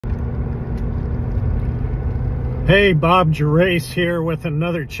Hey, Bob Gerace here with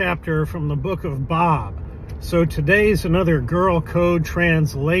another chapter from the book of Bob. So today's another Girl Code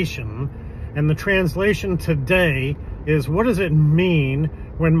translation, and the translation today is, what does it mean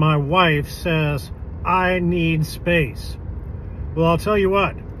when my wife says, I need space? Well, I'll tell you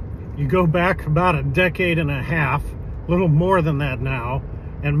what, you go back about a decade and a half, a little more than that now,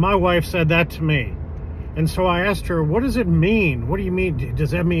 and my wife said that to me. And so I asked her, what does it mean? What do you mean?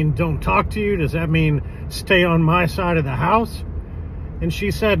 Does that mean don't talk to you? Does that mean stay on my side of the house? And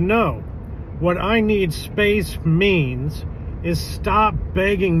she said, no. What I need space means is stop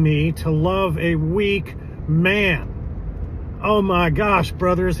begging me to love a weak man. Oh my gosh,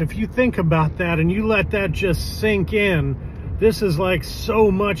 brothers, if you think about that and you let that just sink in, this is like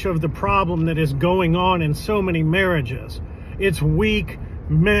so much of the problem that is going on in so many marriages. It's weak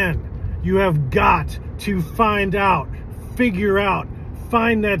men. You have got to find out, figure out,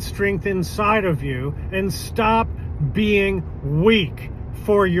 find that strength inside of you and stop being weak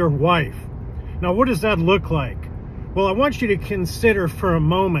for your wife. Now, what does that look like? Well, I want you to consider for a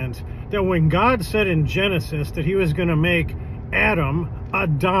moment that when God said in Genesis that he was going to make Adam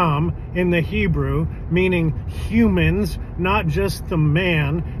in the Hebrew, meaning humans, not just the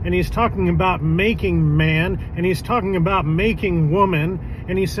man, and he's talking about making man, and he's talking about making woman,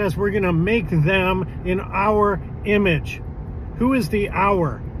 and he says we're going to make them in our image. Who is the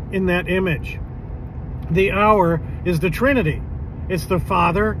our in that image? The our is the Trinity. It's the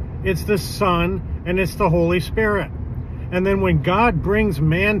Father, it's the Son, and it's the Holy Spirit. And then when God brings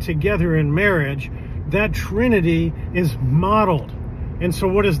man together in marriage, that Trinity is modeled. And so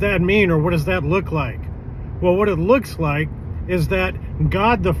what does that mean, or what does that look like? Well, what it looks like is that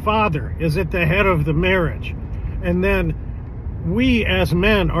God the Father is at the head of the marriage. And then we as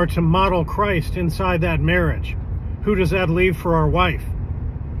men are to model Christ inside that marriage. Who does that leave for our wife?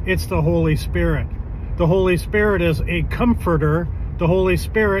 It's the Holy Spirit. The Holy Spirit is a comforter. The Holy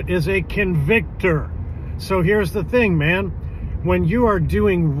Spirit is a convictor. So here's the thing, man. When you are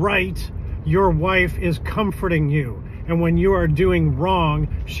doing right, your wife is comforting you. And when you are doing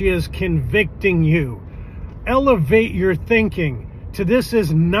wrong, she is convicting you. Elevate your thinking to this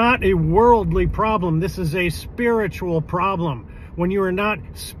is not a worldly problem. This is a spiritual problem. When you are not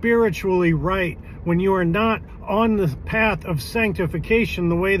spiritually right, when you are not on the path of sanctification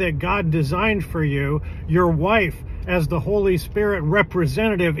the way that God designed for you, your wife, as the Holy Spirit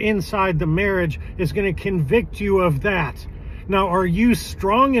representative inside the marriage, is going to convict you of that. Now, are you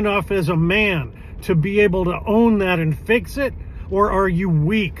strong enough as a man to be able to own that and fix it? Or are you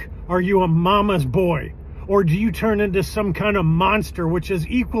weak? Are you a mama's boy? Or do you turn into some kind of monster which is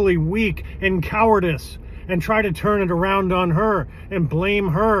equally weak and cowardice and try to turn it around on her and blame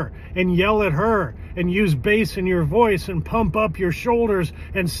her and yell at her and use bass in your voice and pump up your shoulders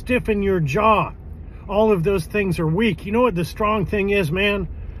and stiffen your jaw? All of those things are weak. You know what the strong thing is, man?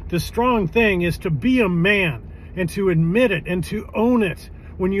 The strong thing is to be a man and to admit it and to own it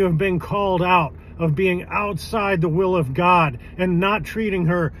when you have been called out of being outside the will of God and not treating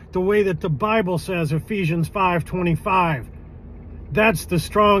her the way that the Bible says, Ephesians 5:25. That's the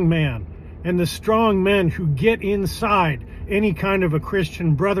strong man. And the strong men who get inside any kind of a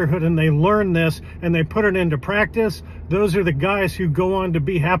Christian brotherhood and they learn this and they put it into practice, those are the guys who go on to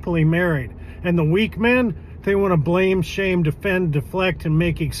be happily married. And the weak men, they want to blame, shame, defend, deflect, and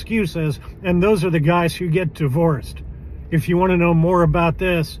make excuses. And those are the guys who get divorced. If you want to know more about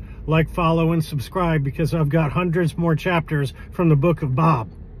this, like, follow, and subscribe, because I've got hundreds more chapters from the book of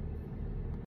Bob.